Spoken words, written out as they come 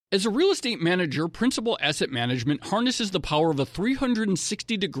As a real estate manager, Principal Asset Management harnesses the power of a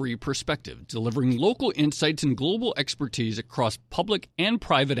 360-degree perspective, delivering local insights and global expertise across public and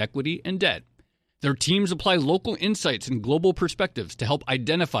private equity and debt. Their teams apply local insights and global perspectives to help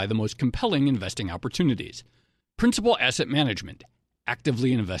identify the most compelling investing opportunities. Principal Asset Management.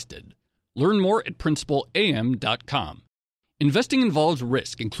 Actively invested. Learn more at principalam.com. Investing involves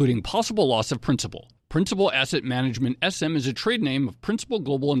risk, including possible loss of principal. Principal Asset Management SM is a trade name of Principal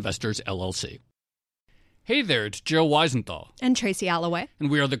Global Investors, LLC. Hey there, it's Joe Weisenthal. And Tracy Alloway. And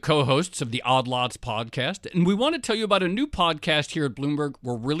we are the co-hosts of the Odd Lots podcast. And we want to tell you about a new podcast here at Bloomberg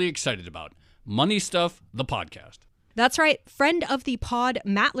we're really excited about. Money Stuff, the podcast. That's right. Friend of the pod,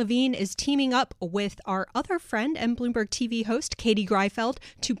 Matt Levine, is teaming up with our other friend and Bloomberg TV host, Katie Greifeld,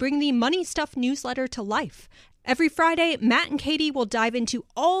 to bring the Money Stuff newsletter to life. Every Friday, Matt and Katie will dive into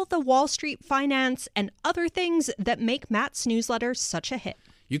all the Wall Street finance and other things that make Matt's newsletter such a hit.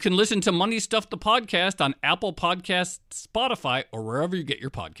 You can listen to Money Stuff, the podcast on Apple Podcasts, Spotify, or wherever you get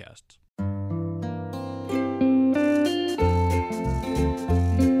your podcasts.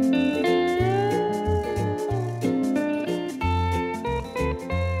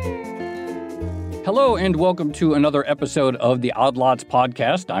 Hello and welcome to another episode of the Odd Lots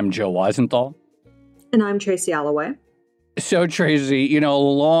podcast. I'm Joe Weisenthal. And I'm Tracy Alloway. So, Tracy, a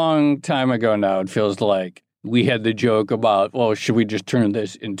long time ago now, it feels like we had the joke about, well, should we just turn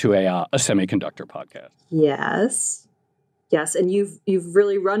this into a semiconductor podcast? Yes. Yes, and you've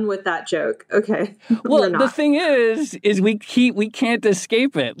really run with that joke. Okay. Well, the thing is we can't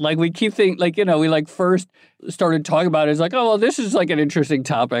escape it. Like, we keep thinking, we first started talking about it. It's like, oh, well, this is like an interesting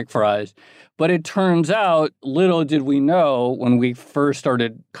topic for us. But it turns out, little did we know when we first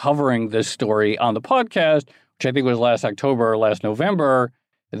started covering this story on the podcast, which I think was last October or last November,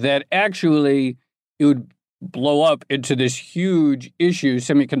 that actually it would blow up into this huge issue,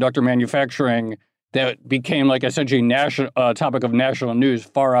 semiconductor manufacturing, that became like essentially national topic of national news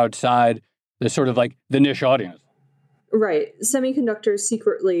far outside the sort of like the niche audience. Right. Semiconductors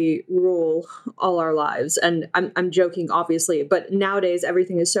secretly rule all our lives. And I'm joking, obviously, but nowadays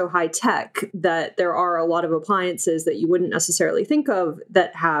everything is so high tech that there are a lot of appliances that you wouldn't necessarily think of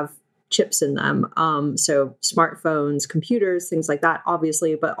that have chips in them. So smartphones, computers, things like that,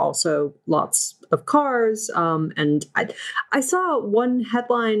 obviously, but also lots of cars. And I saw one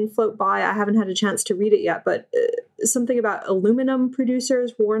headline float by. I haven't had a chance to read it yet, but something about aluminum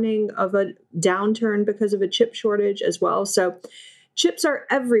producers warning of a downturn because of a chip shortage as well. So chips are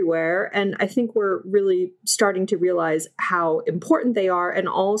everywhere. And I think we're really starting to realize how important they are and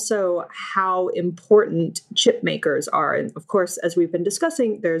also how important chip makers are. And of course, as we've been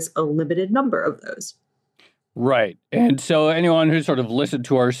discussing, there's a limited number of those. Right. And so anyone who sort of listened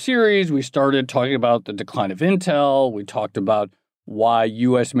to our series, we started talking about the decline of Intel. We talked about why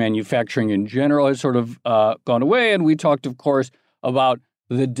U.S. manufacturing in general has sort of gone away. And we talked, of course, about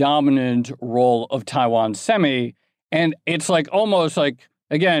the dominant role of Taiwan Semi. And it's like almost like,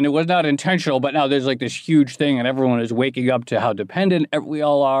 again, it was not intentional, but now there's like this huge thing and everyone is waking up to how dependent we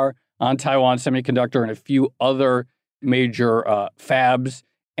all are on Taiwan Semiconductor and a few other major fabs.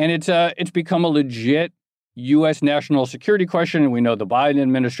 And it's become a legit U.S. national security question. And we know the Biden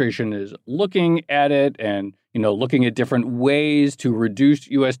administration is looking at it and, looking at different ways to reduce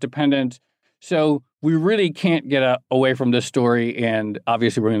U.S. dependence. So we really can't get away from this story. And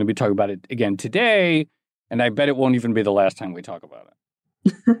obviously, we're going to be talking about it again today. And I bet it won't even be the last time we talk about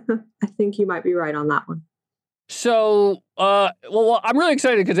it. I think you might be right on that one. So, well, I'm really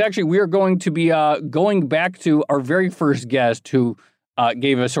excited because actually we are going to be going back to our very first guest who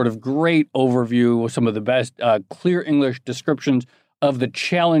gave a sort of great overview of some of the best clear English descriptions of the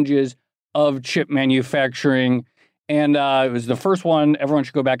challenges of chip manufacturing. And it was the first one. Everyone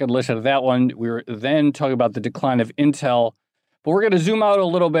should go back and listen to that one. We were then talking about the decline of Intel. But we're going to zoom out a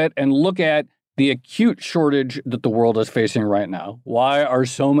little bit and look at the acute shortage that the world is facing right now. Why are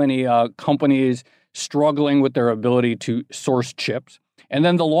so many companies struggling with their ability to source chips? And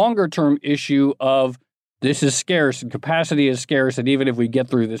then the longer term issue of this is scarce and capacity is scarce. And even if we get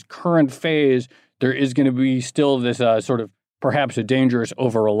through this current phase, there is going to be still this sort of perhaps a dangerous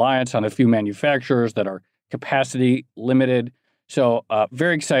over-reliance on a few manufacturers that are capacity limited. So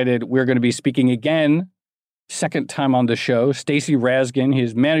very excited. We're going to be speaking again, second time on the show, Stacy Rasgon. He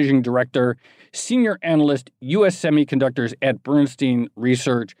is Managing Director, Senior Analyst, U.S. Semiconductors at Bernstein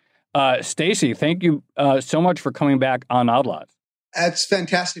Research. Stacy, thank you so much for coming back on Odd Lots. It's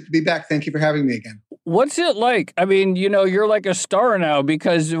fantastic to be back. Thank you for having me again. What's it like? I mean, you're like a star now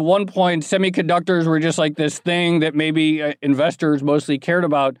because at one point semiconductors were just like this thing that maybe investors mostly cared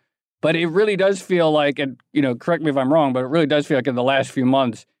about. But it really does feel like, and correct me if I'm wrong, but it really does feel like in the last few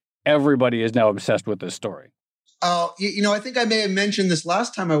months, everybody is now obsessed with this story. I think I may have mentioned this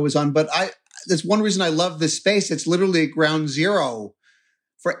last time I was on, but that's one reason I love this space. It's literally ground zero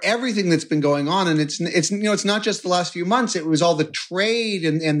for everything that's been going on. And it's not just the last few months. It was all the trade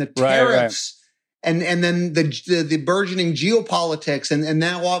and the tariffs and then the burgeoning geopolitics and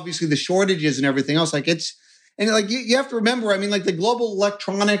now obviously the shortages and everything else. You have to remember, the global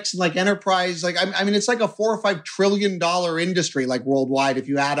electronics and like enterprise, it's like a $4 or $5 trillion industry, like worldwide, if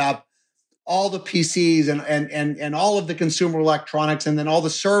you add up all the PCs and all of the consumer electronics and then all the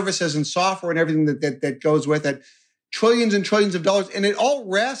services and software and everything that goes with it, trillions and trillions of dollars. And it all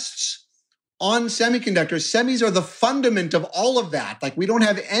rests on semiconductors. Semis are the fundament of all of that. Like we don't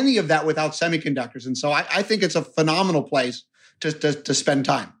have any of that without semiconductors. And so I think it's a phenomenal place to spend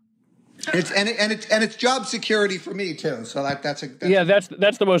time. It's job security for me too. So that's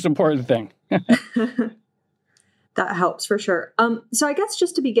the most important thing. That helps for sure. So I guess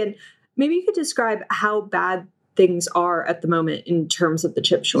just to begin, maybe you could describe how bad things are at the moment in terms of the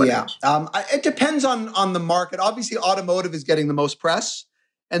chip shortage. Yeah, it depends on the market. Obviously, automotive is getting the most press,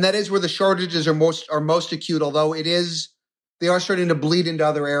 and that is where the shortages are most acute. Although they are starting to bleed into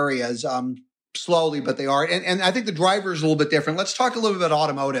other areas slowly, but they are. And I think the driver is a little bit different. Let's talk a little bit about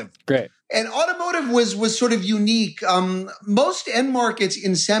automotive. Great. And automotive was sort of unique. Most end markets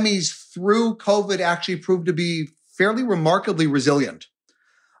in semis through COVID actually proved to be fairly remarkably resilient.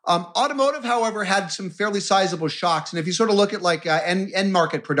 Automotive, however, had some fairly sizable shocks. And if you sort of look at like end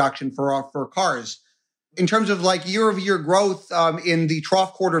market production for cars, in terms of like year-over-year growth in the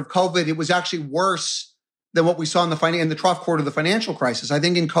trough quarter of COVID, it was actually worse than what we saw in the trough quarter of the financial crisis. I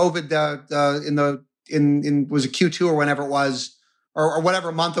think in COVID, was it Q2 or whenever it was, or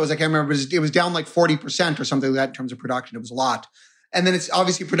whatever month it was, I can't remember. It was down like 40% or something like that in terms of production. It was a lot. And then it's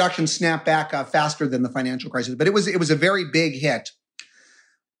obviously production snapped back faster than the financial crisis, but it was a very big hit.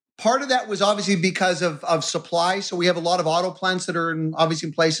 Part of that was obviously because of supply. So we have a lot of auto plants that are obviously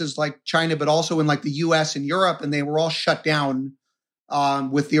in places like China, but also in like the US and Europe, and they were all shut down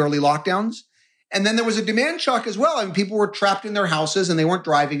with the early lockdowns. And then there was a demand shock as well. People were trapped in their houses and they weren't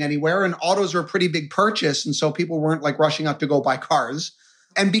driving anywhere, and autos are a pretty big purchase. And so people weren't like rushing out to go buy cars.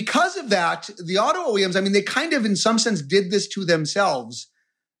 And because of that, the auto OEMs, they kind of in some sense did this to themselves.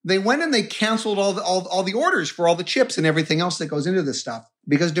 They went and they canceled all the orders for all the chips and everything else that goes into this stuff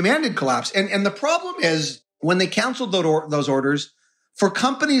because demand had collapsed. And the problem is when they canceled those orders, for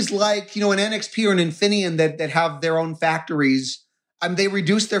companies like, an NXP or an Infineon that have their own factories, they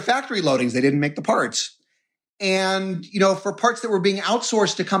reduced their factory loadings. They didn't make the parts. And, for parts that were being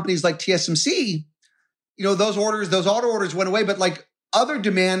outsourced to companies like TSMC, those auto orders went away. But like other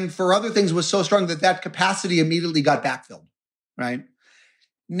demand for other things was so strong that capacity immediately got backfilled, right?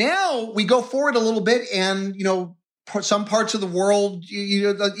 Now we go forward a little bit and, some parts of the world,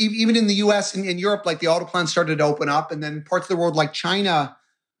 even in the US and in Europe, like the auto plants started to open up, and then parts of the world like China,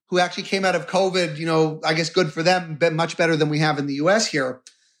 who actually came out of COVID, I guess good for them, but much better than we have in the US here.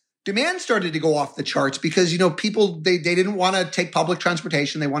 Demand started to go off the charts because, people, they didn't want to take public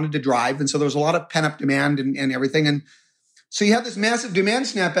transportation. They wanted to drive. And so there was a lot of pent up demand and everything. And so you have this massive demand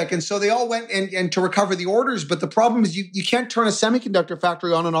snapback. And so they all went and to recover the orders. But the problem is you can't turn a semiconductor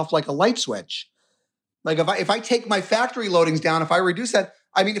factory on and off like a light switch. Like if I take my factory loadings down, if I reduce that,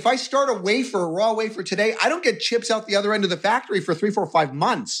 if I start a raw wafer today, I don't get chips out the other end of the factory for 3, 4, 5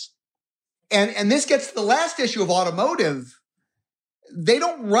 months. And this gets to the last issue of automotive. They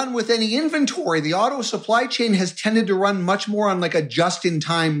don't run with any inventory. The auto supply chain has tended to run much more on like a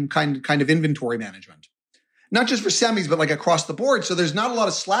just-in-time kind of inventory management. Not just for semis, but like across the board. So there's not a lot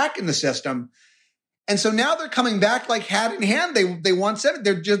of slack in the system. And so now they're coming back like hat in hand. They want seven.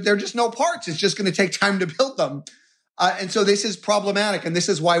 They're just no parts. It's just going to take time to build them. And so this is problematic. And this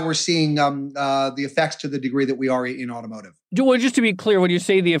is why we're seeing the effects to the degree that we are in automotive. Well, just to be clear, when you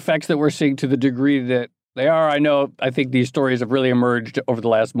say the effects that we're seeing to the degree that they are, I think these stories have really emerged over the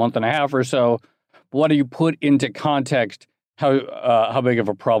last month and a half or so. But what do you put into context how big of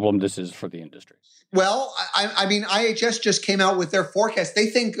a problem this is for the industry? Well, IHS just came out with their forecast. They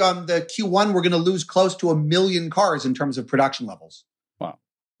think the Q1 we're going to lose close to 1 million cars in terms of production levels. Wow.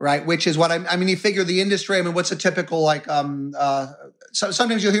 Right, which is what you figure the industry. What's a typical so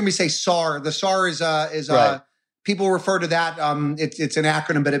sometimes you'll hear me say SAR. The SAR is right. People refer to that. It's an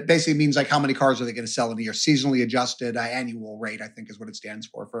acronym, but it basically means like how many cars are they going to sell in a year? Seasonally adjusted annual rate, I think, is what it stands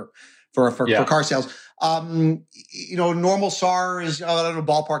for car sales. Normal SAR is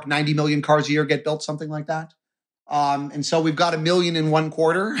ballpark 90 million cars a year get built, something like that. And so we've got 1 million in one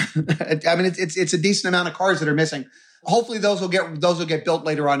quarter. It's a decent amount of cars that are missing. Hopefully those will get built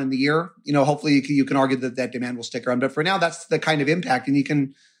later on in the year. Hopefully you can argue that demand will stick around. But for now, that's the kind of impact. And you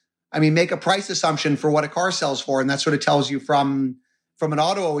can I mean, make a price assumption for what a car sells for, and that sort of tells you from an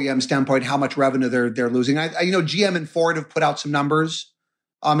auto OEM standpoint how much revenue they're losing. GM and Ford have put out some numbers,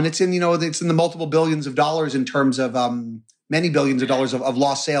 and it's in the multiple billions of dollars in terms of many billions of dollars of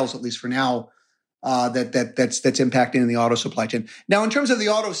lost sales, at least for now. That's impacting in the auto supply chain. Now, in terms of the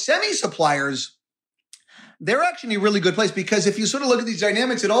auto semi suppliers, they're actually in a really good place, because if you sort of look at these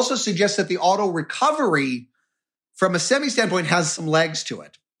dynamics, it also suggests that the auto recovery from a semi standpoint has some legs to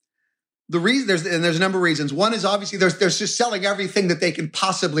it. The reason there's a number of reasons. One is obviously they're just selling everything that they can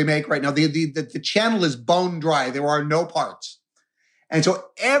possibly make right now. The channel is bone dry. There are no parts. And so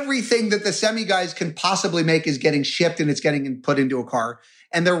everything that the semi guys can possibly make is getting shipped and it's getting put into a car.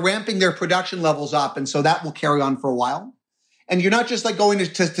 And they're ramping their production levels up. And so that will carry on for a while. And you're not just like going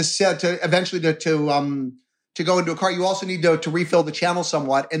to eventually to go into a car. You also need to refill the channel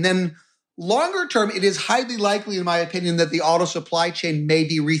somewhat. And then longer term, it is highly likely, in my opinion, that the auto supply chain may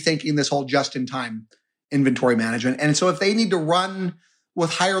be rethinking this whole just-in-time inventory management. And so if they need to run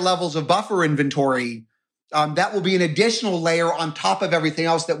with higher levels of buffer inventory, that will be an additional layer on top of everything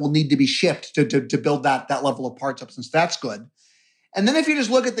else that will need to be shipped to build that level of parts up, since that's good. And then if you just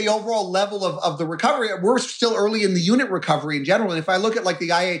look at the overall level of the recovery, we're still early in the unit recovery in general. And if I look at like the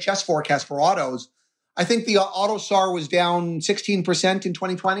IHS forecast for autos, I think the auto SAR was down 16% in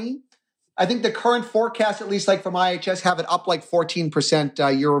 2020. I think the current forecast, at least like from IHS, have it up like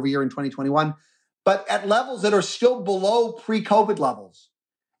 14% year over year in 2021, but at levels that are still below pre-COVID levels.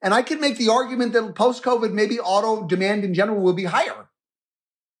 And I could make the argument that post-COVID, maybe auto demand in general will be higher.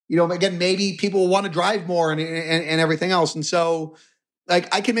 Again, maybe people will want to drive more and everything else. And so like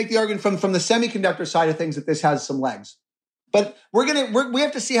I can make the argument from the semiconductor side of things that this has some legs. But we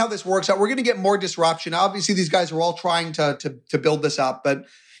have to see how this works out. We're going to get more disruption. Obviously, these guys are all trying to build this up. But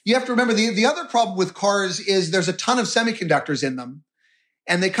you have to remember the other problem with cars is there's a ton of semiconductors in them,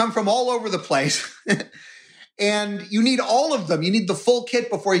 and they come from all over the place. And you need all of them. You need the full kit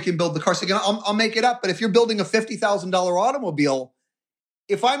before you can build the car. So again, I'll make it up. But if you're building a $50,000 automobile,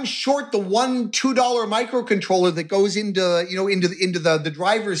 if I'm short the $1-2 microcontroller that goes into the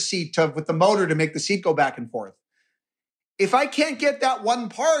driver's seat with the motor to make the seat go back and forth, if I can't get that one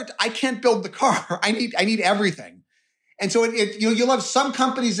part, I can't build the car. I need everything. And so you'll have some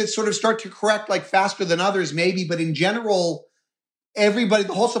companies that sort of start to correct like faster than others, maybe, but in general, the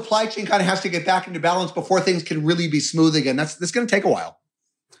whole supply chain kind of has to get back into balance before things can really be smooth again. That's going to take a while.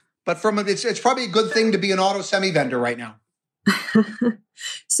 But it's probably a good thing to be an auto semi vendor right now.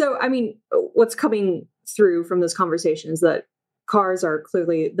 So, I mean, what's coming through from this conversation is that cars are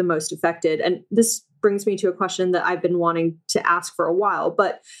clearly the most affected. And this brings me to a question that I've been wanting to ask for a while.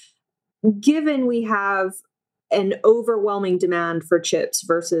 But given we have an overwhelming demand for chips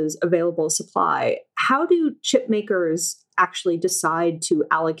versus available supply, how do chip makers actually decide to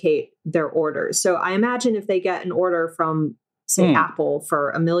allocate their orders? So I imagine if they get an order from, say, Apple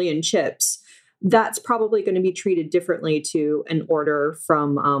for 1 million chips, that's probably going to be treated differently to an order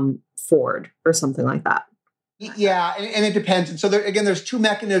from Ford or something like that. Yeah, and it depends. And so there's two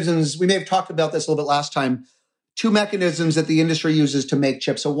mechanisms. We may have talked about this a little bit last time. Two mechanisms that the industry uses to make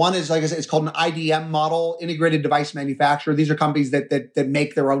chips. So one is, like I said, it's called an IDM model, integrated device manufacturer. These are companies that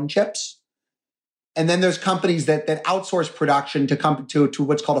make their own chips. And then there's companies that outsource production to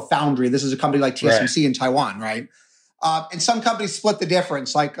what's called a foundry. This is a company like TSMC in Taiwan, right? And some companies split the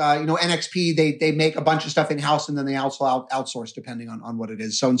difference. Like NXP, they make a bunch of stuff in house and then they also outsource depending on what it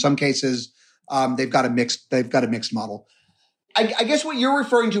is. So in some cases, they've got a mixed model. I guess what you're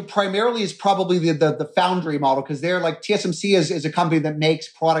referring to primarily is probably the foundry model, because they're like TSMC is a company that makes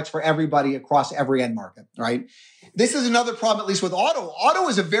products for everybody across every end market, right? This is another problem, at least with auto. Auto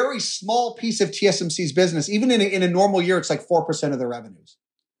is a very small piece of TSMC's business. Even in a normal year, it's like 4% of their revenues.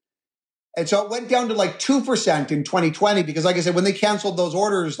 And so it went down to like 2% in 2020 because, like I said, when they canceled those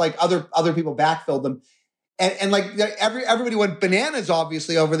orders, like other people backfilled them. And like everybody went bananas,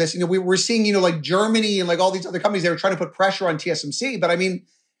 obviously, over this. We're seeing, like Germany and like all these other companies, they were trying to put pressure on TSMC. But I mean,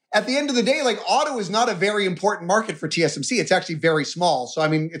 at the end of the day, like auto is not a very important market for TSMC. It's actually very small. So, I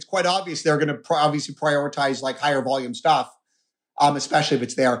mean, it's quite obvious they're going to obviously prioritize like higher volume stuff, especially if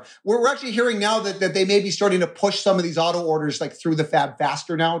it's there. We're actually hearing now that they may be starting to push some of these auto orders like through the fab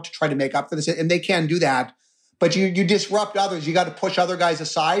faster now to try to make up for this. And they can do that. But you disrupt others. You got to push other guys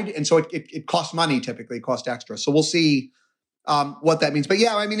aside. And so it costs money, typically. It costs extra. So we'll see what that means. But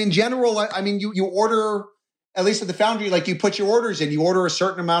yeah, I mean, in general, you order, at least at the foundry, like you put your orders in. You order a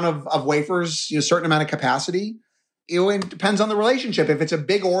certain amount of wafers, a certain amount of capacity. It depends on the relationship. If it's a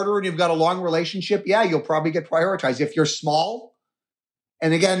big order and you've got a long relationship, yeah, you'll probably get prioritized. If you're small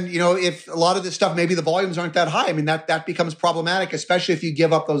And again, if a lot of this stuff, maybe the volumes aren't that high, I mean, that becomes problematic, especially if you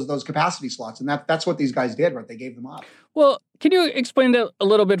give up those capacity slots. And that's what these guys did, right? They gave them up. Well, can you explain that a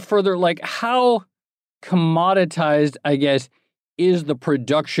little bit further? Like, how commoditized, I guess, is the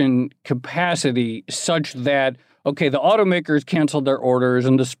production capacity such that, okay, the automakers canceled their orders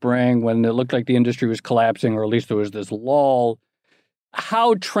in the spring when it looked like the industry was collapsing, or at least there was this lull.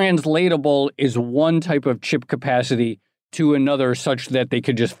 How translatable is one type of chip capacity to another such that they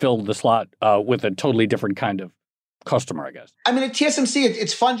could just fill the slot with a totally different kind of customer, I guess? I mean, at TSMC,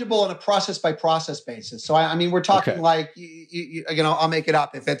 it's fungible on a process-by-process basis. So, I mean, we're talking like, I'll make it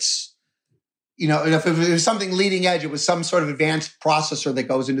up. If it's, if it was something leading edge, it was some sort of advanced processor that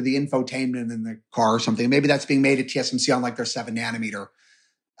goes into the infotainment in the car or something. Maybe that's being made at TSMC on like their 7 nanometer.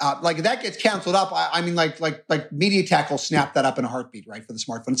 Like if that gets canceled up, I mean, like MediaTek will snap that up in a heartbeat, right, for the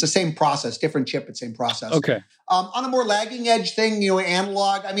smartphone. It's the same process, different chip, but same process. Okay. On a more lagging edge thing,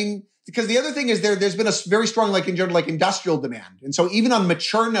 analog, I mean, because the other thing is there's been a very strong, like in general, like industrial demand. And so even on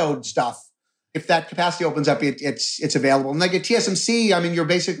mature node stuff, if that capacity opens up, it's available. And like at TSMC, I mean, you're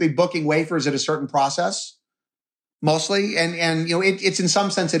basically booking wafers at a certain process, mostly. And it's in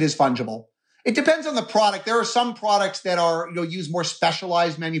some sense, it is fungible. It depends on the product. There are some products that are, use more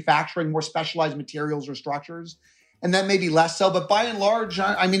specialized manufacturing, more specialized materials or structures, and that may be less so. But by and large,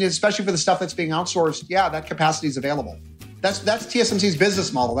 I mean, especially for the stuff that's being outsourced, yeah, that capacity is available. That's TSMC's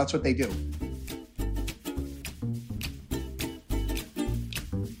business model. That's what they do.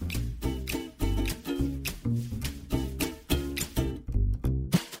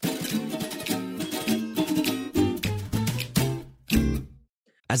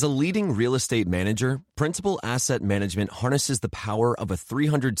 As a leading real estate manager, Principal Asset Management harnesses the power of a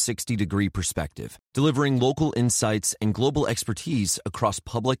 360-degree perspective, delivering local insights and global expertise across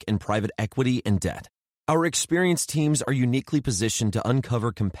public and private equity and debt. Our experienced teams are uniquely positioned to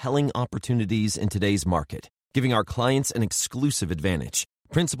uncover compelling opportunities in today's market, giving our clients an exclusive advantage.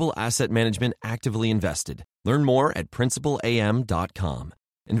 Principal Asset Management actively invested. Learn more at principalam.com.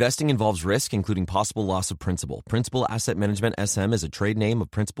 Investing involves risk, including possible loss of principal. Principal Asset Management SM is a trade name of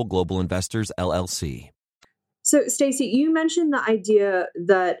Principal Global Investors, LLC. So, Stacey, you mentioned the idea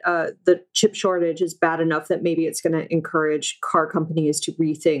that the chip shortage is bad enough that maybe it's going to encourage car companies to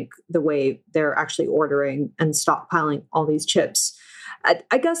rethink the way they're actually ordering and stockpiling all these chips.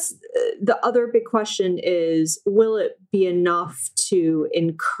 I guess the other big question is, will it be enough to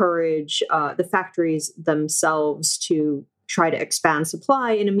encourage the factories themselves to try to expand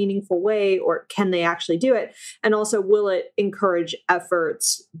supply in a meaningful way, or can they actually do it? And also, will it encourage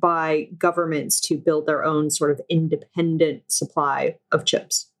efforts by governments to build their own sort of independent supply of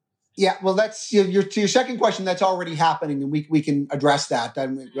chips? Yeah, well, that's to your second question. That's already happening, and we can address that.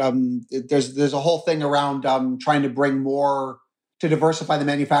 There's a whole thing around trying to bring more to diversify the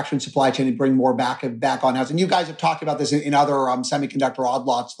manufacturing supply chain and bring more back on house. And you guys have talked about this in other semiconductor odd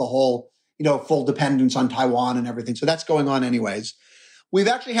lots. The whole full dependence on Taiwan and everything. So that's going on anyways. We've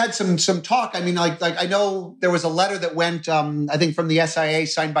actually had some talk. I mean, like I know there was a letter that went, I think from the SIA,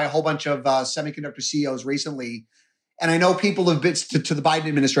 signed by a whole bunch of semiconductor CEOs recently. And I know people have been to the Biden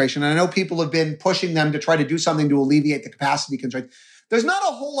administration, and I know people have been pushing them to try to do something to alleviate the capacity constraint. There's not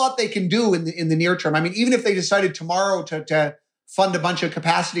a whole lot they can do in the near term. I mean, even if they decided tomorrow to fund a bunch of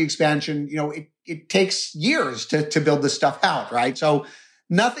capacity expansion, it takes years to build this stuff out, right? So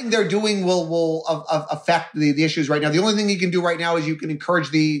nothing they're doing will affect the issues right now. The only thing you can do right now is you can encourage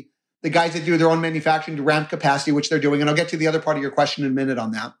the guys that do their own manufacturing to ramp capacity, which they're doing. And I'll get to the other part of your question in a minute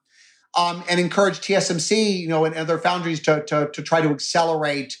on that. And encourage TSMC, and other foundries to try to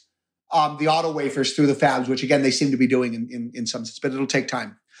accelerate the auto wafers through the fabs, which again, they seem to be doing in some sense, but it'll take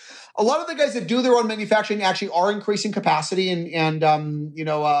time. A lot of the guys that do their own manufacturing actually are increasing capacity, and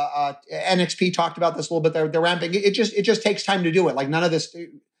NXP talked about this a little bit. They're ramping. It just takes time to do it. Like none of this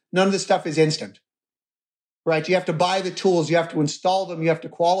stuff is instant, right? You have to buy the tools, you have to install them, you have to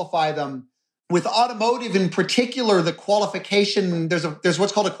qualify them. With automotive in particular, the qualification there's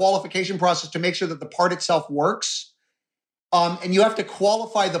what's called a qualification process to make sure that the part itself works, and you have to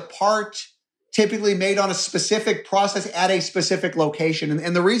qualify the part typically made on a specific process at a specific location.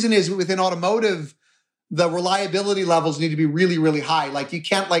 And the reason is within automotive, the reliability levels need to be really, really high. Like you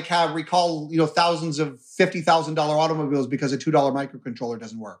can't recall thousands of $50,000 automobiles because a $2 microcontroller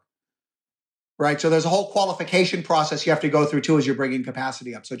doesn't work, right? So there's a whole qualification process you have to go through too as you're bringing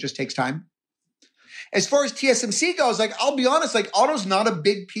capacity up. So it just takes time. As far as TSMC goes, I'll be honest, auto's not a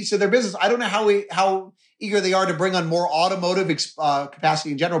big piece of their business. I don't know how eager they are to bring on more automotive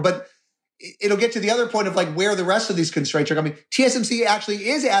capacity in general, but it'll get to the other point of where the rest of these constraints are coming. TSMC actually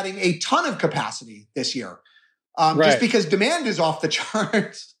is adding a ton of capacity this year. just because demand is off the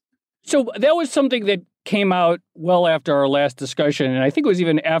charts. So that was something that came out well after our last discussion, and I think it was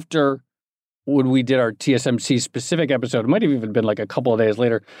even after when we did our TSMC specific episode. It might have even been like a couple of days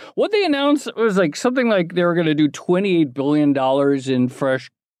later. What they announced was like something like they were going to do $28 billion in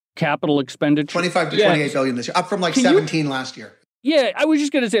fresh capital expenditure. 25 to 28 billion this year, up from like 17 last year. Yeah, I was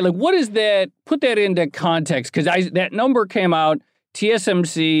just going to say, like, what is that? Put that into context, because that number came out.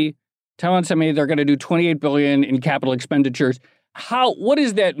 TSMC, Taiwan Semi, they're going to do $28 billion in capital expenditures. What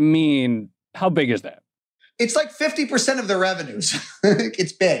does that mean? How big is that? It's like 50% of their revenues.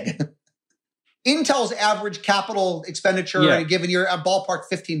 It's big. Intel's average capital expenditure in a given year, a ballpark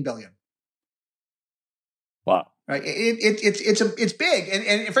 $15 billion. Wow. Right. It's big.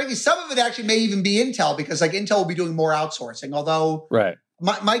 And frankly, some of it actually may even be Intel, because like Intel will be doing more outsourcing. Although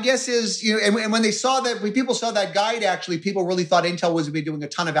my guess is, and when they saw that, when people saw that guide, actually, people really thought Intel was be doing a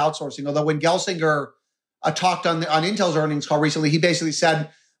ton of outsourcing. Although when Gelsinger talked on Intel's earnings call recently, he basically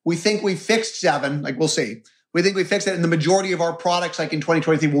said, we think we fixed 7, like we'll see. We think we fixed it, and the majority of our products, like in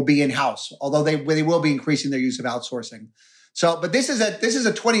 2023, will be in-house, although they will be increasing their use of outsourcing. So, but this is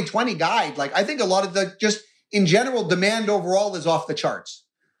a 2020 guide. Like, I think a lot of just in general, demand overall is off the charts.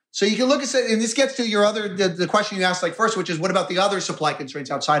 So you can look at it, and this gets to your the question you asked like first, which is what about the other supply constraints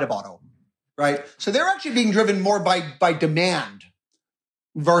outside of auto, right? So they're actually being driven more by demand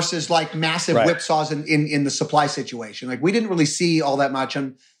versus like massive whipsaws in the supply situation. Like we didn't really see all that much.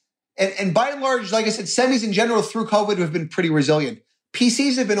 And by and large, like I said, semis in general through COVID have been pretty resilient.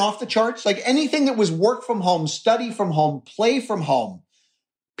 PCs have been off the charts. Like anything that was work from home, study from home, play from home,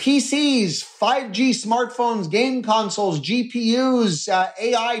 PCs, 5G smartphones, game consoles, GPUs,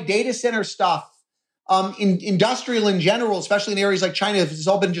 AI, data center stuff, industrial in general, especially in areas like China, it's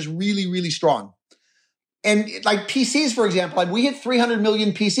all been just really, really strong. And like PCs, for example, like we hit 300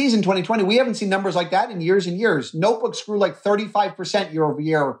 million PCs in 2020. We haven't seen numbers like that in years and years. Notebooks grew like 35% year over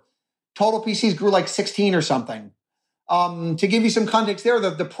year. Total PCs grew like 16 or something. To give you some context there,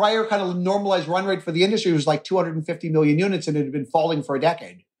 the prior kind of normalized run rate for the industry was like 250 million units, and it had been falling for a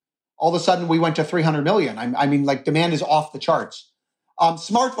decade. All of a sudden, we went to 300 million. I mean, like demand is off the charts.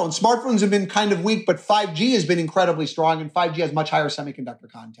 Smartphones have been kind of weak, but 5G has been incredibly strong, and 5G has much higher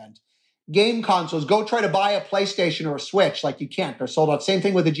semiconductor content. Game consoles, go try to buy a PlayStation or a Switch, like you can't. They're sold out. Same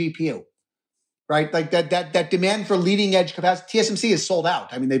thing with a GPU. Right? Like that demand for leading edge capacity, TSMC is sold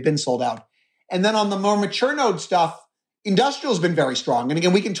out. I mean, they've been sold out. And then on the more mature node stuff, industrial has been very strong. And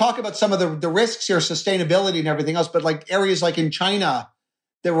again, we can talk about some of the risks here, sustainability and everything else, but like areas like in China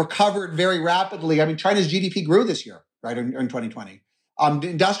that recovered very rapidly. I mean, China's GDP grew this year, right, in 2020.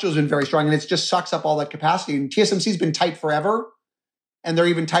 Industrial has been very strong, and it just sucks up all that capacity. And TSMC's been tight forever, and they're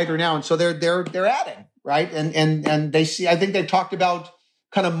even tighter now. And so they're adding, right? And they see, I think they've talked about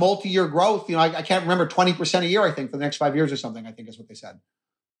kind of multi-year growth. I can't remember, 20% a year, I think, for the next 5 years or something, I think is what they said.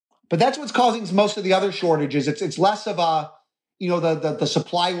 But that's what's causing most of the other shortages. It's less of a, the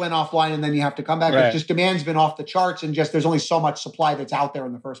supply went offline and then you have to come back. Right. It's just demand's been off the charts, and just there's only so much supply that's out there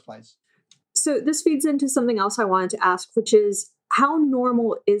in the first place. So this feeds into something else I wanted to ask, which is how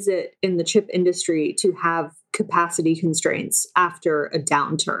normal is it in the chip industry to have capacity constraints after a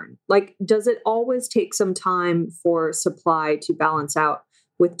downturn? Like, does it always take some time for supply to balance out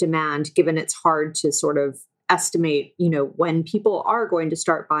with demand, given it's hard to sort of estimate, when people are going to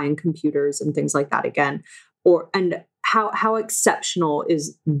start buying computers and things like that again? And how exceptional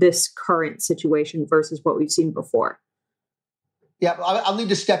is this current situation versus what we've seen before? Yeah, I'll need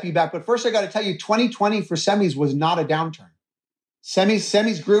to step you back. But first, I got to tell you, 2020 for semis was not a downturn.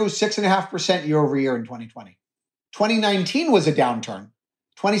 Semis grew 6.5% year over year in 2020. 2019 was a downturn.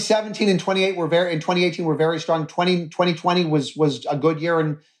 2017 and 2018 were very strong. 2020 was a good year.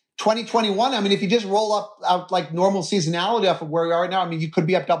 And 2021, I mean, if you just roll out like normal seasonality off of where we are right now, I mean, you could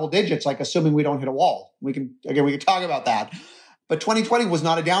be up double digits, like assuming we don't hit a wall. We can talk about that. But 2020 was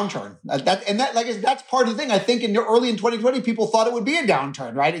not a downturn. That's part of the thing. I think early in 2020, people thought it would be a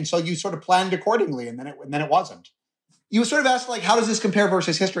downturn, right? And so you sort of planned accordingly, and then it wasn't. You sort of asked, like, how does this compare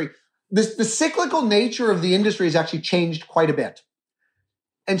versus history? The cyclical nature of the industry has actually changed quite a bit.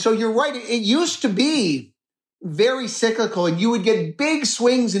 And so you're right. It used to be very cyclical, and you would get big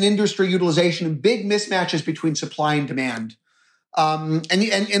swings in industry utilization and big mismatches between supply and demand. And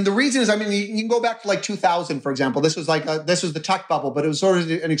the reason is, I mean, you can go back to like 2000, for example. This was the tech bubble, but it was sort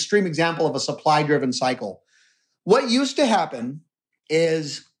of an extreme example of a supply-driven cycle. What used to happen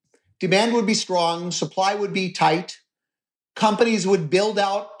is demand would be strong, supply would be tight. Companies would build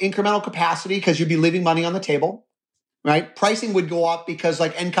out incremental capacity because you'd be leaving money on the table, right? Pricing would go up because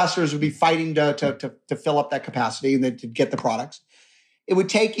like end customers would be fighting to fill up that capacity and to get the products. It would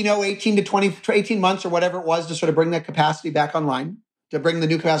take, 18 months or whatever it was to sort of bring that capacity back online, to bring the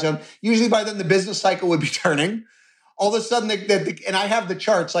new capacity on. Usually by then the business cycle would be turning. All of a sudden, and I have the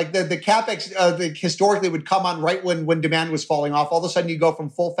charts, like the CapEx historically would come on right when demand was falling off. All of a sudden you go from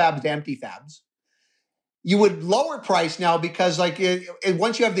full fabs to empty fabs. You would lower price now because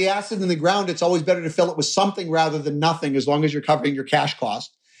once you have the asset in the ground, it's always better to fill it with something rather than nothing, as long as you're covering your cash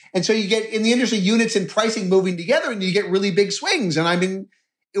cost. And so you get in the industry units and pricing moving together and you get really big swings. And I mean,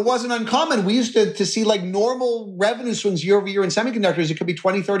 it wasn't uncommon. We used to see like normal revenue swings year over year in semiconductors. It could be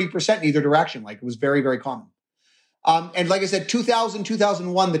 20, 30% in either direction. Like it was very, very common. And like I said, 2000,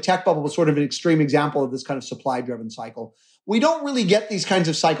 2001, the tech bubble was sort of an extreme example of this kind of supply-driven cycle. We don't really get these kinds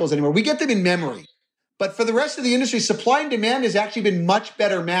of cycles anymore. We get them in memory. But for the rest of the industry, supply and demand has actually been much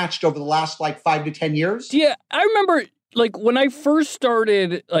better matched over the last 5 to 10 years. Yeah, I remember when I first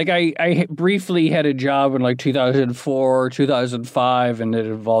started, I briefly had a job in 2004, 2005, and it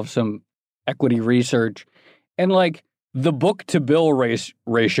involved some equity research. And the book to bill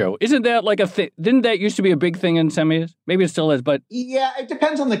ratio, isn't that a thing? Didn't that used to be a big thing in semis? Maybe it still is, but yeah, it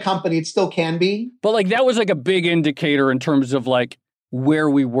depends on the company. It still can be. But that was a big indicator in terms of where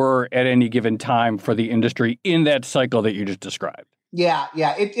we were at any given time for the industry in that cycle that you just described. Yeah.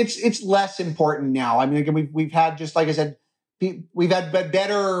 It's less important now. I mean, again, we've had, just like I said, we've had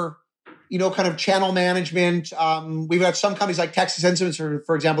better, kind of channel management. We've got some companies like Texas Instruments,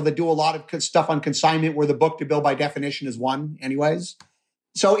 for example, that do a lot of stuff on consignment where the book to bill by definition is 1 anyways.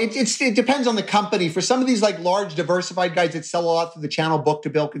 So it depends on the company. For some of these large diversified guys that sell a lot through the channel, book to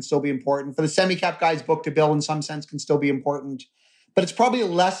bill can still be important. For the semi-cap guys, book to bill in some sense can still be important. But it's probably a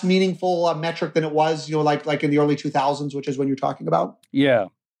less meaningful metric than it was, like in the early 2000s, which is when you're talking about. Yeah.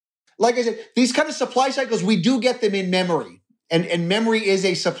 Like I said, these kind of supply cycles, we do get them in memory. And memory is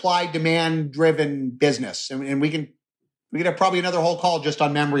a supply-demand driven business. And we could have probably another whole call just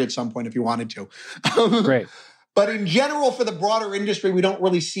on memory at some point if you wanted to. Great. But in general, for the broader industry, we don't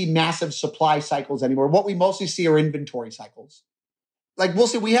really see massive supply cycles anymore. What we mostly see are inventory cycles. We'll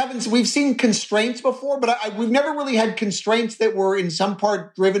see, we've seen constraints before, but we've never really had constraints that were in some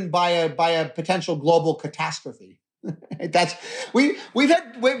part driven by a potential global catastrophe. We've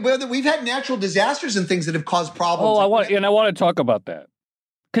had natural disasters and things that have caused problems. I want to talk about that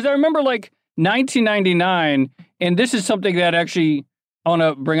because I remember 1999, and this is something that actually I want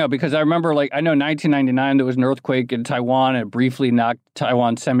to bring up because I remember I know 1999 there was an earthquake in Taiwan and it briefly knocked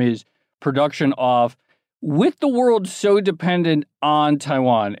Taiwan semis production off. With the world so dependent on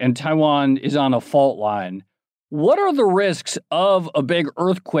Taiwan, and Taiwan is on a fault line, what are the risks of a big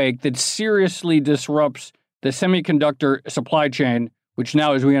earthquake that seriously disrupts the semiconductor supply chain, which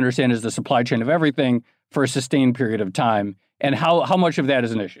now, as we understand, is the supply chain of everything for a sustained period of time? And how much of that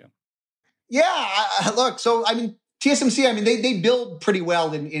is an issue? Yeah, look, so I mean, TSMC, they build pretty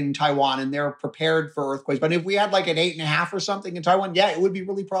well in Taiwan and they're prepared for earthquakes. But if we had an 8.5 or something in Taiwan, yeah, it would be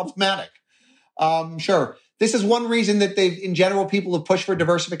really problematic. Sure. This is one reason that in general, people have pushed for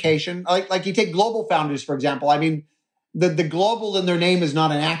diversification. Like you take Global Foundries, for example. I mean, the global in their name is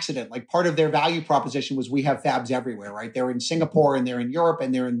not an accident. Part of their value proposition was we have fabs everywhere, right? They're in Singapore and they're in Europe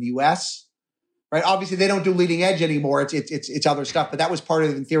and they're in the US, right? Obviously, they don't do leading edge anymore. It's other stuff, but that was part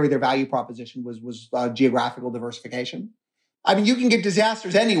of, in theory, their value proposition was geographical diversification. I mean, you can get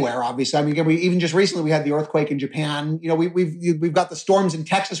disasters anywhere, obviously. I mean, even just recently, we had the earthquake in Japan. We've got the storms in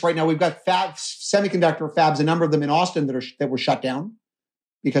Texas right now. We've got semiconductor fabs, a number of them in Austin that were shut down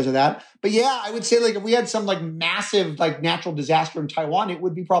because of that. But yeah, I would say if we had some massive natural disaster in Taiwan, it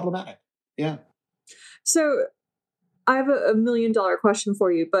would be problematic. Yeah. So I have a $1 million question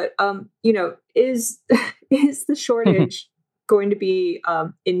for you, but is the shortage going to be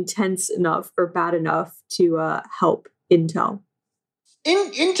intense enough or bad enough to help Intel?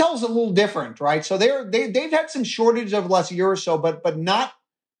 Intel's a little different, right? So they've had some shortage over the last year or so, but not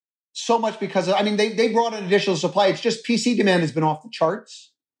so much because they brought in additional supply. It's just PC demand has been off the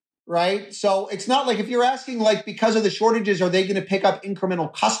charts, right? So it's not if you're asking because of the shortages, are they going to pick up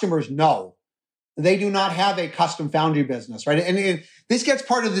incremental customers? No, they do not have a custom foundry business, right? And this gets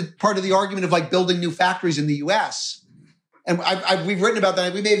part of the argument of building new factories in the US. And we've written about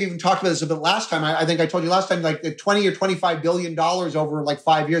that. We may have even talked about this a bit last time. I think I told you last time, the $20 or $25 billion over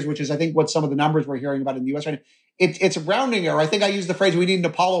 5 years, which is, I think, what some of the numbers we're hearing about in the US right now. It's a rounding error. I think I used the phrase, we need an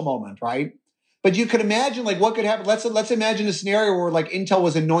Apollo moment, right? But you could imagine what could happen. Let's imagine a scenario where Intel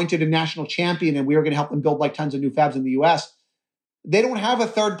was anointed a national champion and we were going to help them build tons of new fabs in the US. They don't have a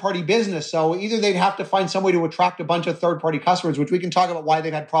third-party business. So either they'd have to find some way to attract a bunch of third-party customers, which we can talk about why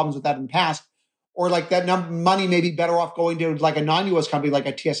they've had problems with that in the past. Or that money may be better off going to a non-US company like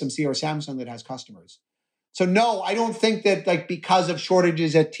a TSMC or Samsung that has customers. So no, I don't think that like because of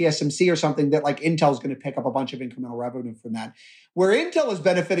shortages at TSMC or something that like Intel is going to pick up a bunch of incremental revenue from that. Where Intel is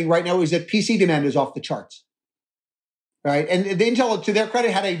benefiting right now is that PC demand is off the charts, right? And Intel, to their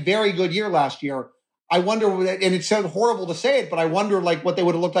credit, had a very good year last year. I wonder, and it's so horrible to say it, but I wonder like what they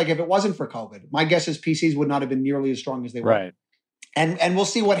would have looked like if it wasn't for COVID. My guess is PCs would not have been nearly as strong as they were. Right. And we'll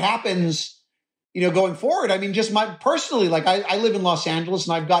see what happens, going forward. I mean, just personally, like I live in Los Angeles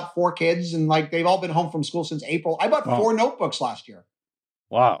and I've got 4 kids and like they've all been home from school since April. I bought 4 notebooks last year.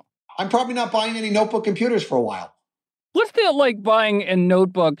 Wow. I'm probably not buying any notebook computers for a while. What's that like buying a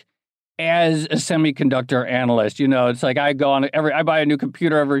notebook as a semiconductor analyst? It's like I buy a new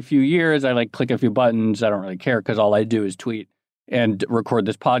computer every few years. I like click a few buttons. I don't really care because all I do is tweet and record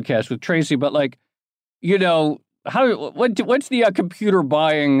this podcast with Tracy. But like, what's the computer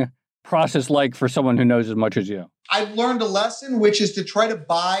buying process like for someone who knows as much as you? I've learned a lesson, which is to try to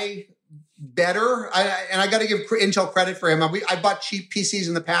buy better. I got to give Intel credit for him. I bought cheap PCs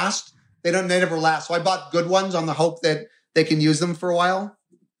in the past. They never last. So I bought good ones on the hope that they can use them for a while.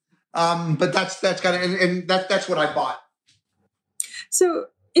 But that's kind of, and that's what I bought. So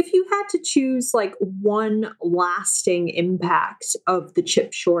if you had to choose like one lasting impact of the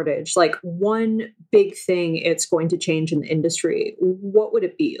chip shortage, like one big thing it's going to change in the industry, what would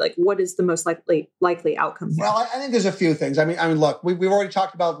it be? Like, what is the most likely outcome here? Well, I think there's a few things. I mean, look, we've already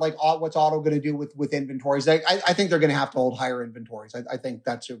talked about like what's Auto going to do with inventories. I think they're going to have to hold higher inventories. I think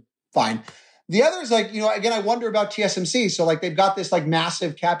that's fine. The other is like, again, I wonder about TSMC. So like they've got this like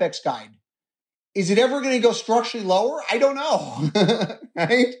massive CapEx guide. Is it ever going to go structurally lower? I don't know.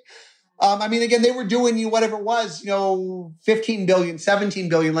 Right? I mean, again, they were doing whatever it was, 15 billion, 17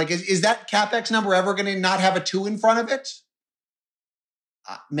 billion. Like, is that CapEx number ever going to not have a 2 in front of it?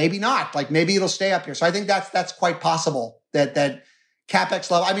 Maybe not. Like maybe it'll stay up here. So I think that's quite possible that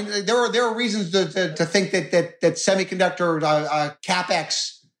CapEx level. I mean, there are reasons to think that semiconductor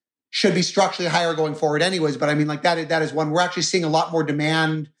CapEx should be structurally higher going forward anyways. But I mean, like that is one. We're actually seeing a lot more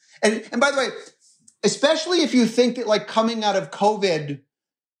demand. And by the way, especially if you think that like coming out of COVID,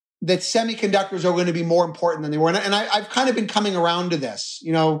 that semiconductors are going to be more important than they were. And I've kind of been coming around to this.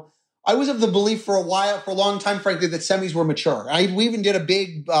 I was of the belief for a long time, frankly, that semis were mature. We even did a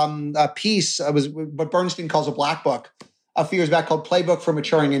big piece. It was what Bernstein calls a black book a few years back called Playbook for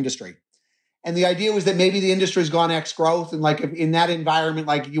Maturing Industry. And the idea was that maybe the industry has gone X growth. And like in that environment,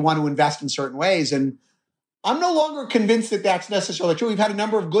 like you want to invest in certain ways. And I'm no longer convinced that that's necessarily true. We've had a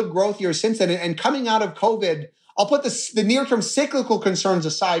number of good growth years since then. And coming out of COVID, I'll put the near-term cyclical concerns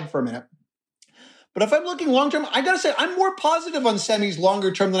aside for a minute. But if I'm looking long-term, I got to say, I'm more positive on semis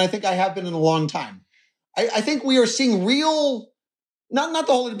longer term than I think I have been in a long time. I think we are seeing real, not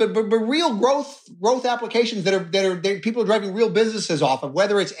the whole, but real growth applications that people are driving real businesses off of,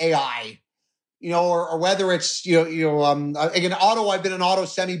 whether it's AI, or whether it's, again, auto, I've been an auto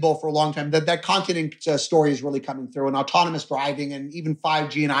semi bull for a long time. That continent story is really coming through, and autonomous driving and even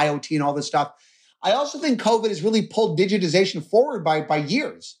 5G and IoT and all this stuff. I also think COVID has really pulled digitization forward by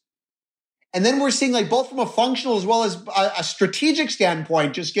years. And then we're seeing like both from a functional as well as a strategic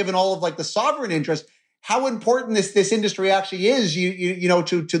standpoint, just given all of like the sovereign interest, how important this industry actually is,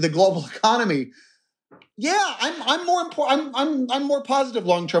 to the global economy. Yeah, I'm more positive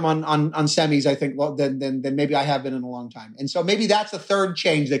long term on semis, I think, than maybe I have been in a long time. And so maybe that's a third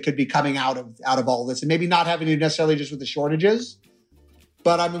change that could be coming out of all of this, and maybe not having to necessarily just with the shortages,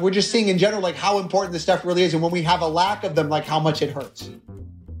 but I mean we're just seeing in general like how important this stuff really is, and when we have a lack of them, like how much it hurts.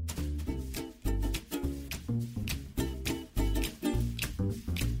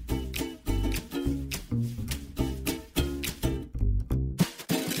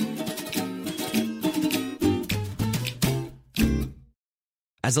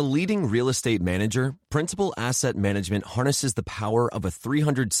 As a leading real estate manager, Principal Asset Management harnesses the power of a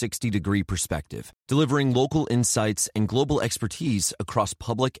 360-degree perspective, delivering local insights and global expertise across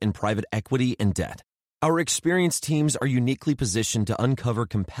public and private equity and debt. Our experienced teams are uniquely positioned to uncover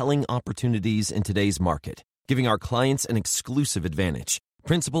compelling opportunities in today's market, giving our clients an exclusive advantage.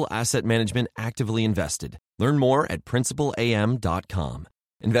 Principal Asset Management actively invested. Learn more at principalam.com.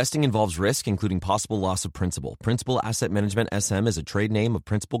 Investing involves risk, including possible loss of principal. Principal Asset Management SM is a trade name of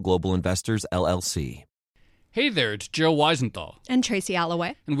Principal Global Investors, LLC. Hey there, it's Joe Weisenthal. And Tracy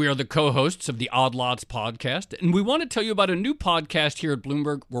Alloway. And we are the co-hosts of the Odd Lots podcast. And we want to tell you about a new podcast here at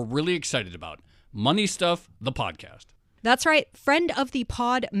Bloomberg we're really excited about. Money Stuff, the podcast. That's right. Friend of the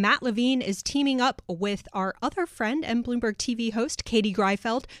pod, Matt Levine, is teaming up with our other friend and Bloomberg TV host, Katie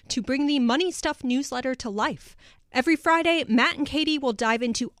Greifeld, to bring the Money Stuff newsletter to life. Every Friday, Matt and Katie will dive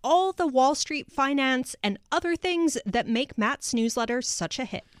into all the Wall Street finance and other things that make Matt's newsletter such a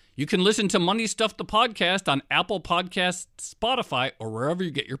hit. You can listen to Money Stuff, the podcast, on Apple Podcasts, Spotify, or wherever you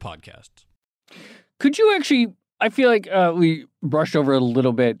get your podcasts. Could you actually, I feel like we brushed over it a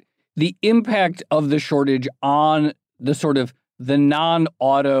little bit, the impact of the shortage on the sort of the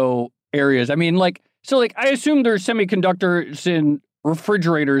non-auto areas. I mean, I assume there's semiconductors in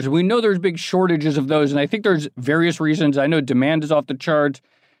refrigerators. We know there's big shortages of those, and I think there's various reasons. I know demand is off the charts.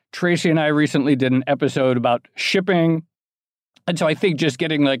 Tracy and I recently did an episode about shipping. And so I think just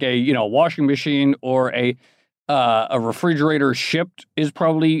getting a washing machine or a refrigerator shipped is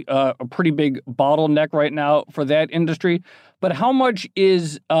probably a pretty big bottleneck right now for that industry. But how much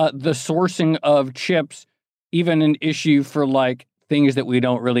is the sourcing of chips even an issue for things that we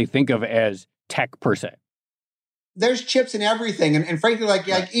don't really think of as tech per se? There's chips in everything. And frankly,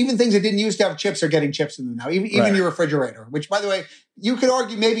 even things that didn't used to have chips are getting chips in them now, even your refrigerator, which, by the way, you could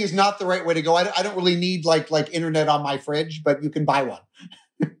argue maybe is not the right way to go. I don't really need like internet on my fridge, but you can buy one.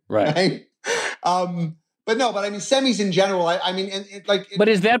 Right. But I mean, semis in general, But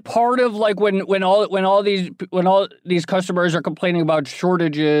is that part of when all these customers are complaining about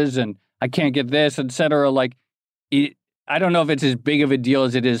shortages and I can't get this, et cetera, I don't know if it's as big of a deal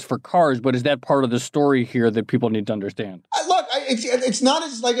as it is for cars, but is that part of the story here that people need to understand? Look, it's not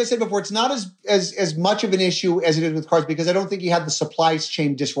as, like I said before, it's not as much of an issue as it is with cars, because I don't think you had the supply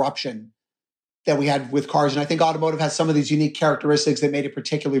chain disruption that we had with cars. And I think automotive has some of these unique characteristics that made it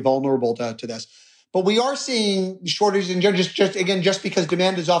particularly vulnerable to this. But we are seeing shortages in general, just because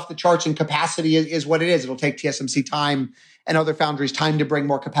demand is off the charts and capacity is what it is. It'll take TSMC time and other foundries time to bring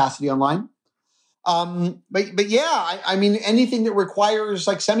more capacity online. But yeah, I mean, anything that requires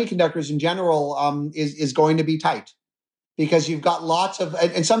semiconductors in general is going to be tight, because you've got lots of,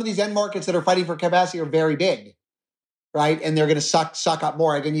 and some of these end markets that are fighting for capacity are very big, right? And they're going to suck up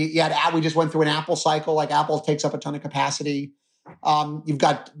more. Again, we just went through an Apple cycle. Apple takes up a ton of capacity. You've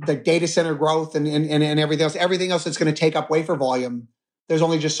got the data center growth and everything else that's going to take up wafer volume. There's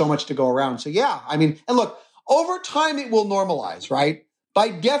only just so much to go around. So yeah, I mean, and look, over time it will normalize, right? By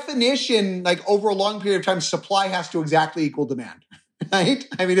definition, over a long period of time, supply has to exactly equal demand, right?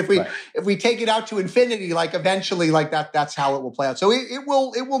 I mean, if we take it out to infinity, eventually, that's how it will play out. So it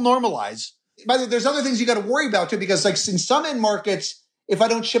will normalize. By the way, there's other things you got to worry about too, because in some end markets, if I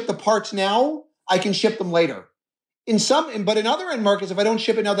don't ship the parts now, I can ship them later. But in other end markets, if I don't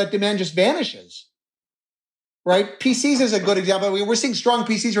ship it now, that demand just vanishes, right? PCs is a good example. We're seeing strong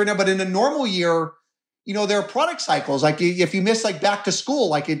PCs right now, but in a normal year, there are product cycles. If you miss back to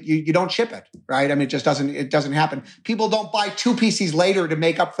school, you don't ship it, right? I mean, it doesn't happen. People don't buy 2 PCs later to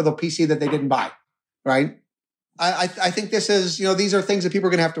make up for the PC that they didn't buy, right? I think this is, these are things that people are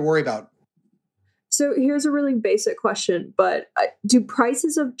going to have to worry about. So here's a really basic question, but do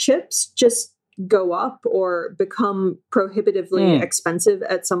prices of chips just go up or become prohibitively expensive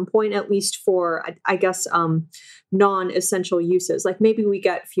at some point, at least for, I guess, non-essential uses? Maybe we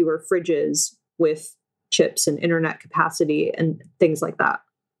get fewer fridges with chips and internet capacity and things like that.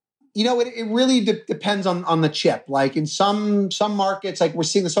 It really depends on the chip. In some markets, we're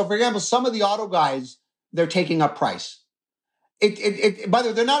seeing this. So for example, some of the auto guys, they're taking up price. By the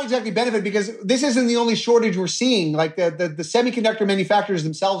way, they're not exactly benefit, because this isn't the only shortage we're seeing. The semiconductor manufacturers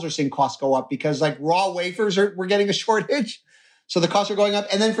themselves are seeing costs go up because raw wafers we're getting a shortage. So the costs are going up.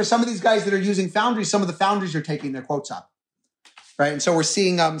 And then for some of these guys that are using foundries, some of the foundries are taking their quotes up. Right. And so we're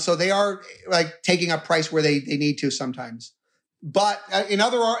seeing, so they are taking up price where they need to sometimes. But in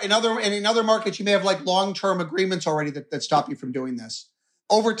other markets, you may have long-term agreements already that stop you from doing this.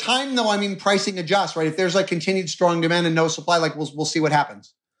 Over time, though, I mean, pricing adjusts, right? If there's continued strong demand and no supply, we'll see what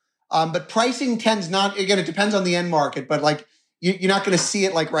happens. But pricing tends not, again, it depends on the end market, but you're not going to see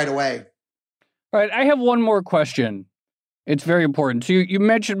it right away. All right. I have one more question. It's very important. So you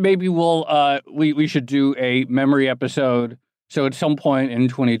mentioned maybe we should do a memory episode. So at some point in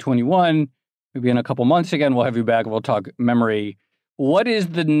 2021, maybe in a couple months again, we'll have you back and we'll talk memory. What is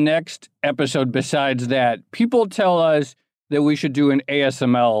the next episode besides that? People tell us that we should do an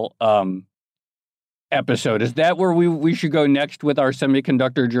ASML episode. Is that where we should go next with our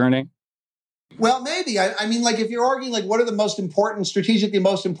semiconductor journey? Well, maybe. I mean, if you're arguing, what are the strategically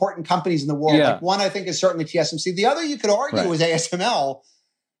most important companies in the world? Yeah. One, I think, is certainly TSMC. The other you could argue is ASML.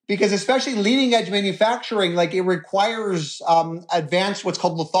 Because especially leading edge manufacturing, it requires advanced what's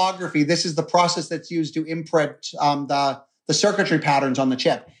called lithography. This is the process that's used to imprint the circuitry patterns on the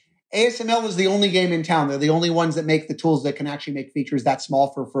chip. ASML is the only game in town. They're the only ones that make the tools that can actually make features that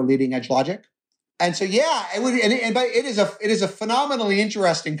small for leading edge logic. And so, yeah, but it is a phenomenally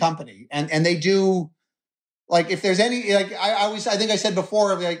interesting company, and they do. If there's any, I think I said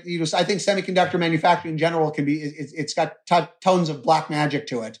before, I think semiconductor manufacturing in general it's got tones of black magic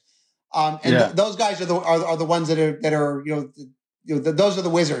to it. Those guys are the ones that are those are the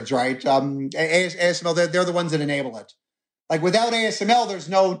wizards, right? ASML, they're the ones that enable it. Like without ASML, there's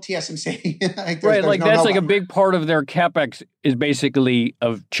no TSMC. That's like a big part of their CapEx is basically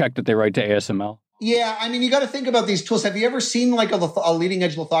a check that they write to ASML. Yeah, I mean, you got to think about these tools. Have you ever seen like a leading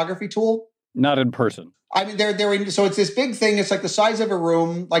edge lithography tool? Not in person. I mean, so it's this big thing. It's like the size of a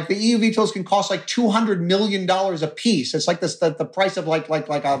room. Like the EUV tools can cost like $200 million a piece. It's like the price of like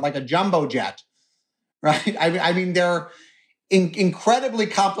a jumbo jet, right? I mean, they're incredibly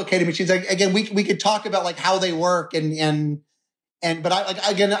complicated machines. Again, we could talk about like how they work but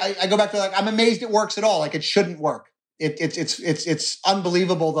I go back to like I'm amazed it works at all. Like it shouldn't work. It's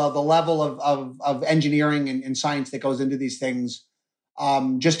unbelievable the level of engineering and science that goes into these things.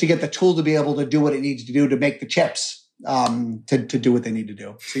 Just to get the tool to be able to do what it needs to do to make the chips to do what they need to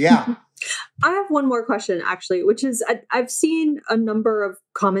do. So, yeah. I have one more question, actually, which is I've seen a number of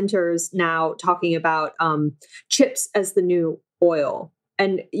commenters now talking about chips as the new oil.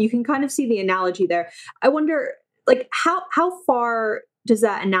 And you can kind of see the analogy there. I wonder, like, how far does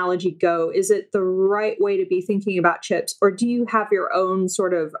that analogy go? Is it the right way to be thinking about chips, or do you have your own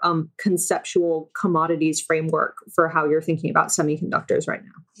sort of conceptual commodities framework for how you're thinking about semiconductors right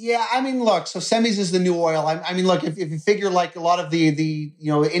now? Yeah, I mean, look, so semis is the new oil. I mean, look, if you figure like a lot of the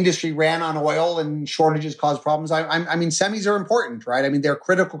industry ran on oil and shortages cause problems, I mean, semis are important, right? I mean, they're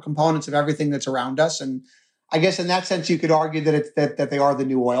critical components of everything that's around us, and I guess in that sense, you could argue that they are the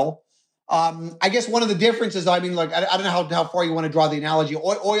new oil. I guess one of the differences, I mean, like, I don't know how far you want to draw the analogy.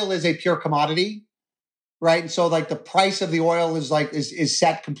 Oil is a pure commodity, right? And so like the price of the oil is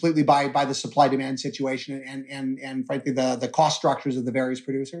set completely by the supply demand situation and frankly, the cost structures of the various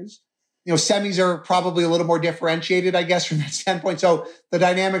producers. Semis are probably a little more differentiated, I guess, from that standpoint. So the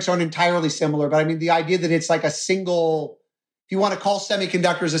dynamics aren't entirely similar, but I mean, the idea that it's like a single, if you want to call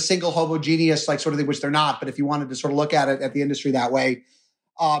semiconductors a single homogeneous, like sort of thing, which they're not, but if you wanted to sort of look at it at the industry that way,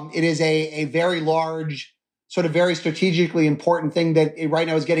 it is a very large, sort of very strategically important thing that right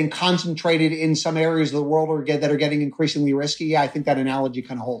now is getting concentrated in some areas of the world that are getting increasingly risky. Yeah, I think that analogy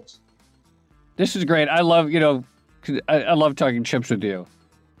kind of holds. This is great. I love, I love talking chips with you.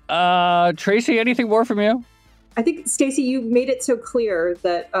 Tracy, anything more from you? I think, Stacey, you made it so clear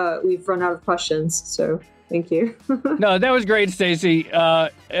that we've run out of questions. So thank you. No, that was great, Stacey.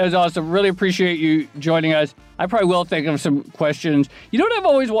 It was awesome. Really appreciate you joining us. I probably will think of some questions. You know what I've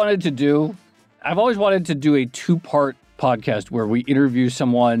always wanted to do? I've always wanted to do a 2-part podcast where we interview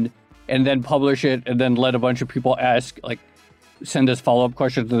someone and then publish it and then let a bunch of people ask, like, send us follow-up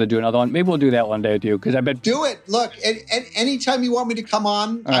questions and then do another one. Maybe we'll do that one day with you because I bet... Do it. Look, anytime you want me to come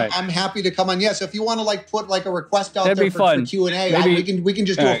on, right. I'm happy to come on. Yeah, so if you want to like put like a request out there for Q&A, we can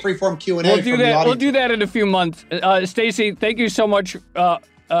just do a free-form Q&A we'll do that. We'll do that in a few months. Stacey, thank you so much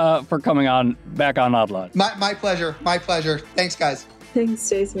for coming on back on Odd Lot. My pleasure. My pleasure. Thanks, guys. Thanks,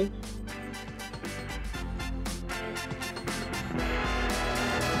 Stacey.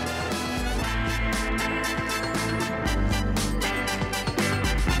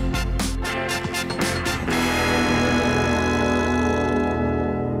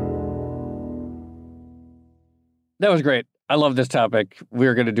 That was great. I love this topic.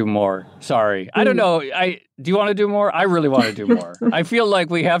 We're going to do more. Sorry. I don't know. Do you want to do more? I really want to do more. I feel like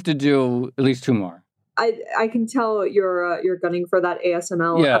we have to do at least 2 more. I can tell you're gunning for that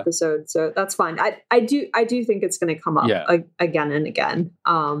ASML episode, so that's fine. I do think it's going to come up again and again,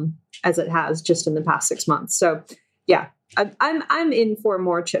 as it has just in the past 6 months. So yeah, I'm in for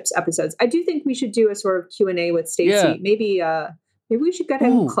more chips episodes. I do think we should do a sort of Q&A with Stacey. Yeah. Maybe we should get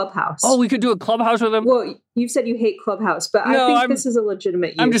him Clubhouse. Oh, we could do a Clubhouse with him? Well, you said you hate Clubhouse, but I think this is a legitimate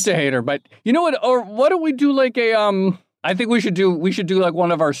use. I'm just a hater, but you know what? Or why don't we do like a I think we should do like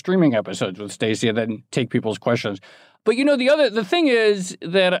one of our streaming episodes with Stacey and then take people's questions. But the thing is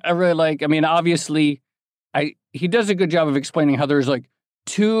that I really like, I mean, obviously he does a good job of explaining how there's like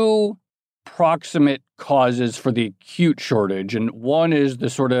 2 proximate causes for the acute shortage. And one is the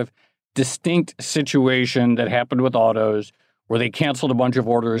sort of distinct situation that happened with autos where they canceled a bunch of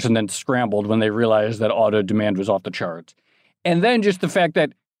orders and then scrambled when they realized that auto demand was off the charts. And then just the fact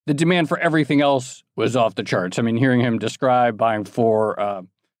that the demand for everything else was off the charts. I mean, hearing him describe buying 4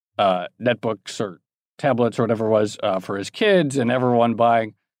 netbooks or tablets or whatever it was for his kids and everyone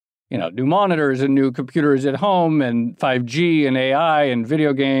buying, new monitors and new computers at home and 5G and AI and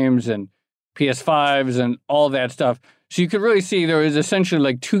video games and PS5s and all that stuff. So you could really see there was essentially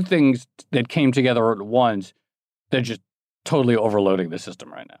like 2 things that came together at once that just totally overloading the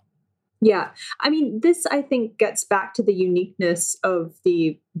system right now. Yeah. I mean, this, I think, gets back to the uniqueness of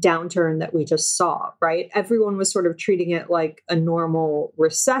the downturn that we just saw, right? Everyone was sort of treating it like a normal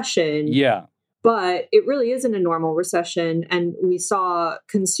recession. Yeah. But it really isn't a normal recession. And we saw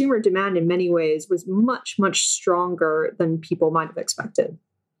consumer demand in many ways was much, much stronger than people might have expected.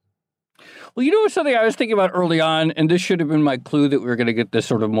 Well, you know something I was thinking about early on, and this should have been my clue that we were going to get this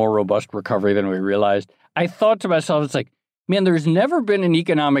sort of more robust recovery than we realized. I thought to myself, it's like, man, there's never been an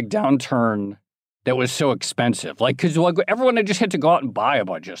economic downturn that was so expensive. Like, because everyone had just had to go out and buy a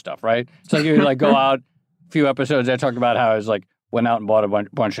bunch of stuff, right? So you like go out, a few episodes I talked about how I was like, went out and bought a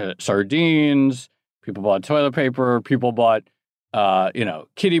bunch of sardines. People bought toilet paper. People bought,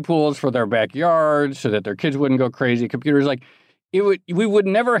 kiddie pools for their backyards so that their kids wouldn't go crazy. Computers, like, we would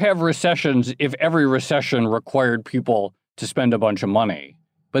never have recessions if every recession required people to spend a bunch of money.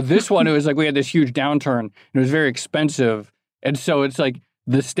 But this one, it was like we had this huge downturn, and it was very expensive. And so it's like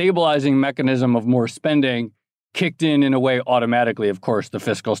the stabilizing mechanism of more spending kicked in a way automatically. Of course, the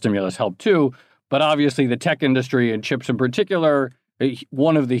fiscal stimulus helped too. But obviously, the tech industry and chips in particular,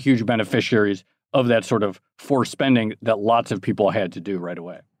 one of the huge beneficiaries of that sort of forced spending that lots of people had to do right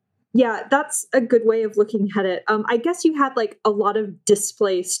away. Yeah, that's a good way of looking at it. I guess you had like a lot of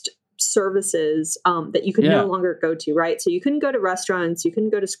displaced services that you could no longer go to, right? So you couldn't go to restaurants, you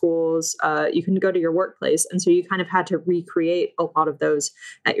couldn't go to schools, you couldn't go to your workplace. And so you kind of had to recreate a lot of those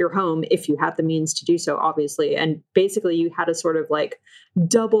at your home if you had the means to do so, obviously. And basically you had a sort of like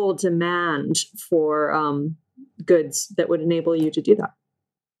double demand for goods that would enable you to do that.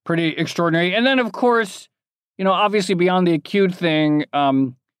 Pretty extraordinary. And then, of course, obviously beyond the acute thing,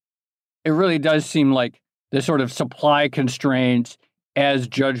 it really does seem like the sort of supply constraints as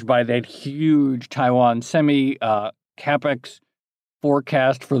judged by that huge Taiwan semi capex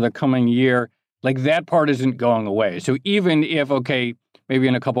forecast for the coming year, like that part isn't going away. So even if, okay, maybe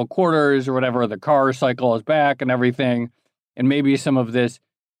in a couple quarters or whatever, the car cycle is back and everything, and maybe some of this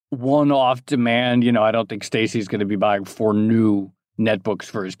one-off demand, I don't think Stacy's going to be buying 4 new netbooks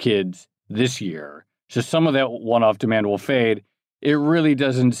for his kids this year. So some of that one-off demand will fade. It really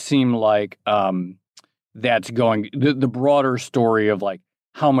doesn't seem like that's going, the broader story of like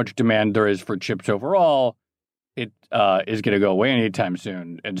how much demand there is for chips overall, it is going to go away anytime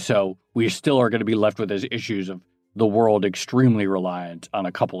soon. And so we still are going to be left with those issues of the world extremely reliant on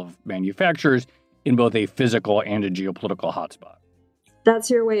a couple of manufacturers in both a physical and a geopolitical hotspot.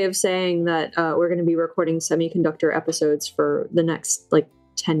 That's your way of saying that we're going to be recording semiconductor episodes for the next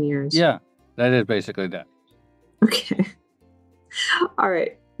 10 years. Yeah, that is basically that. Okay. All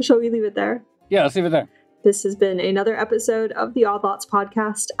right. Shall we leave it there? Yeah, let's leave it there. This has been another episode of the Odd Lots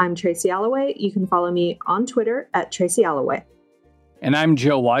podcast. I'm Tracy Alloway. You can follow me on Twitter at Tracy Alloway. And I'm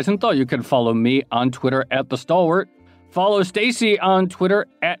Joe Weisenthal. You can follow me on Twitter at The Stalwart. Follow Stacy on Twitter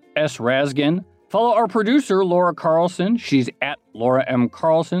at @SRaskin. Follow our producer, Laura Carlson. She's at Laura M.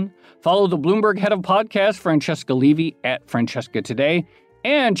 Carlson. Follow the Bloomberg head of podcast, Francesca Levy, at Francesca Today.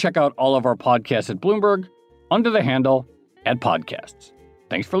 And check out all of our podcasts at Bloomberg under the handle @podcasts.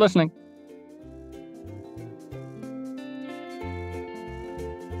 Thanks for listening.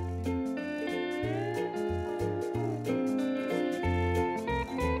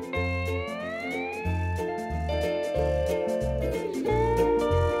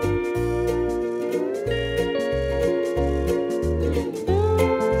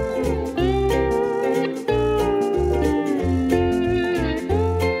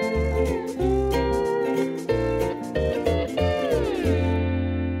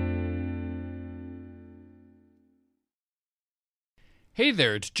 Hey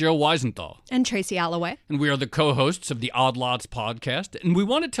there, it's Joe Weisenthal. And Tracy Alloway. And we are the co-hosts of the Odd Lots podcast. And we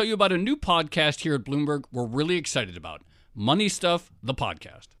want to tell you about a new podcast here at Bloomberg we're really excited about. Money Stuff, the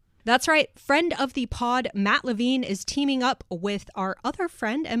podcast. That's right. Friend of the pod, Matt Levine, is teaming up with our other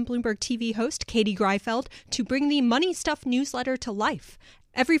friend and Bloomberg TV host, Katie Greifeld, to bring the Money Stuff newsletter to life.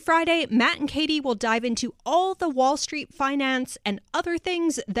 Every Friday, Matt and Katie will dive into all the Wall Street finance and other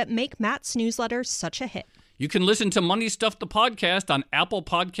things that make Matt's newsletter such a hit. You can listen to Money Stuff, the podcast on Apple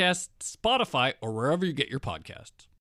Podcasts, Spotify, or wherever you get your podcasts.